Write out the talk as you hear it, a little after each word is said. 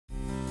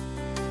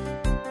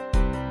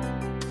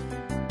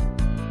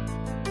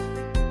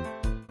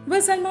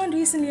Well, Salman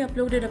recently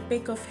uploaded a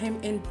pic of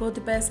him in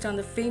Budapest on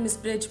the famous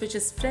bridge, which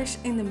is fresh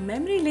in the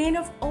memory lane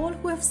of all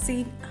who have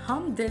seen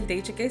Hum Dil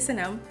De Chuke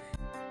Sanam.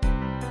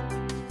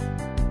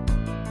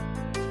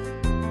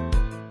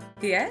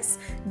 Yes,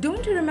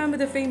 don't you remember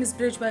the famous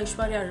bridge where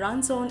Aishwarya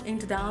runs on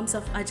into the arms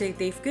of Ajay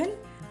Devgan?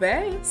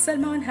 Well,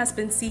 Salman has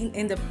been seen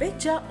in the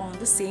picture on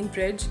the same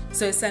bridge.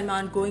 So is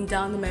Salman going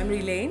down the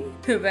memory lane?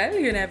 Well,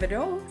 you never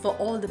know. For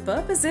all the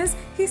purposes,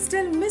 he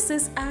still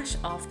misses Ash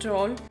after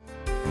all.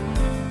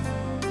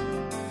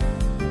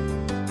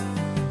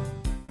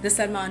 The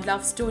Salman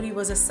love story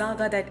was a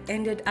saga that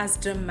ended as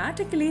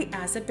dramatically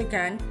as it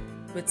began.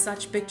 With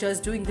such pictures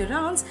doing the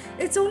rounds,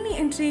 it's only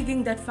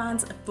intriguing that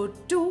fans put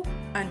two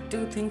and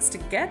two things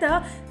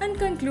together and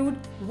conclude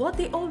what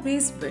they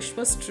always wish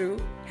was true,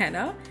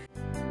 Hannah.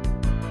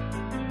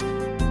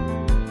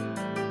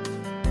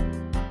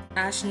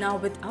 Ash now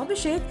with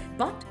Abhishek,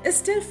 but is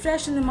still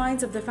fresh in the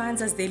minds of the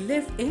fans as they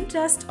live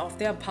interest of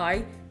their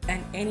bhai,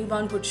 and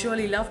anyone would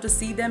surely love to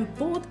see them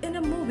both in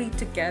a movie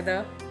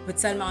together. With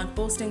Salman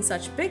posting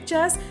such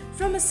pictures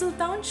from a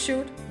Sultan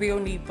shoot, we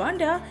only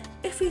wonder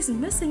if he's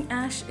missing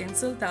Ash in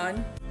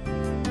Sultan.